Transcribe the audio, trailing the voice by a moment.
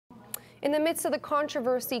In the midst of the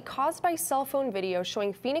controversy caused by cell phone video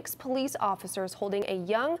showing Phoenix police officers holding a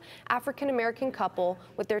young African-American couple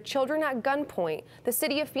with their children at gunpoint, the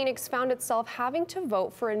city of Phoenix found itself having to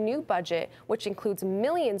vote for a new budget, which includes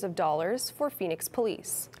millions of dollars for Phoenix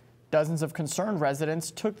police. Dozens of concerned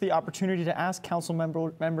residents took the opportunity to ask council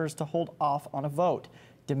members to hold off on a vote,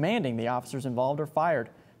 demanding the officers involved are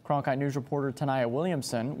fired. Cronkite News reporter Taniyah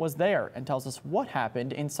Williamson was there and tells us what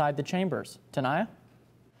happened inside the chambers. Taniyah?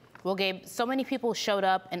 Well, Gabe, so many people showed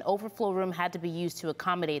up, an overflow room had to be used to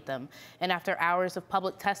accommodate them. And after hours of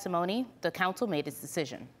public testimony, the council made its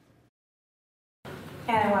decision.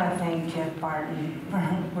 And I want to thank Jeff Barton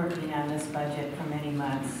for working on this budget for many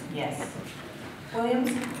months. Yes.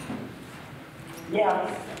 Williams?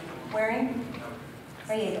 Yes. Waring?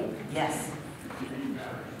 Rayego? Yes.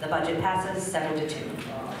 The budget passes 7-2.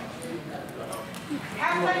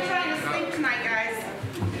 Have fun trying to sleep tonight, guys.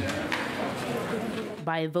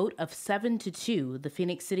 By a vote of 7-2, the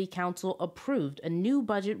Phoenix City Council approved a new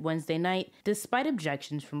budget Wednesday night, despite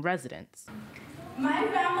objections from residents. My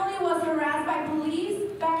family was harassed by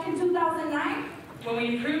police back in 2009. When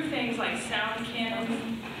we approve things like sound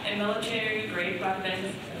cannons and military-grade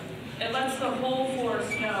weapons, it lets the whole force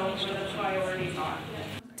know where the priorities are.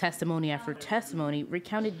 Testimony after testimony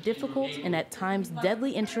recounted difficult and at times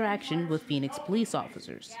deadly interaction with Phoenix police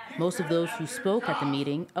officers. Most of those who spoke at the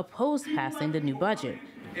meeting opposed passing the new budget.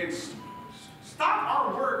 It's stop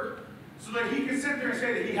our work so that he can sit there and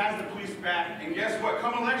say that he has the police back. And guess what?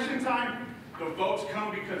 Come election time, the votes come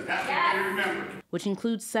because that's what they remember. Which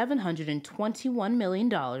includes $721 million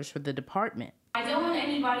for the department. I don't want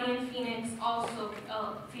anybody in Phoenix also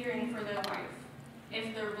fearing for their life.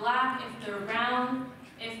 If they're black, if they're brown,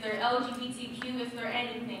 if they're LGBTQ, if they're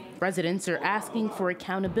anything. Residents are asking for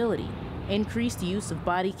accountability, increased use of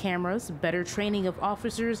body cameras, better training of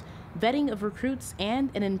officers, vetting of recruits,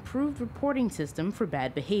 and an improved reporting system for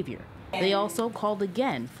bad behavior. They also called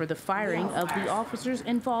again for the firing of the officers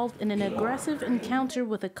involved in an aggressive encounter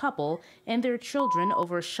with a couple and their children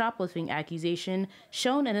over a shoplifting accusation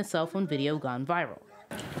shown in a cell phone video gone viral.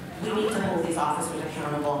 We need to hold these officers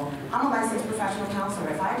accountable. I'm a licensed professional counselor.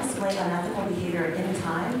 If I display unethical behavior at any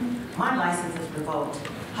time, my license is revoked.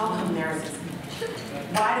 How come theirs isn't?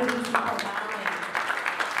 Why do we keep allowing?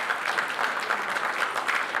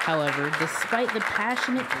 However, despite the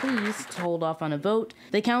passionate pleas to hold off on a vote,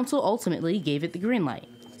 the council ultimately gave it the green light.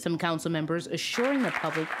 Some council members assuring the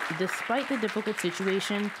public, despite the difficult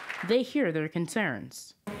situation, they hear their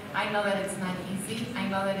concerns. I know that it's not easy. I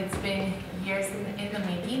know that it's been years in the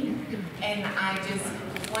making, and I just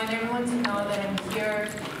want everyone to know that I'm here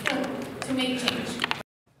to make change.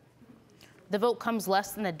 The vote comes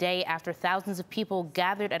less than a day after thousands of people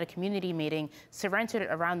gathered at a community meeting centered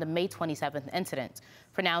around the May 27th incident.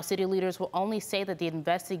 For now, city leaders will only say that the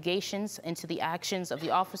investigations into the actions of the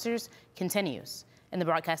officers continues. In the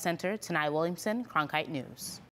broadcast center, Taniyah Williamson, Cronkite News.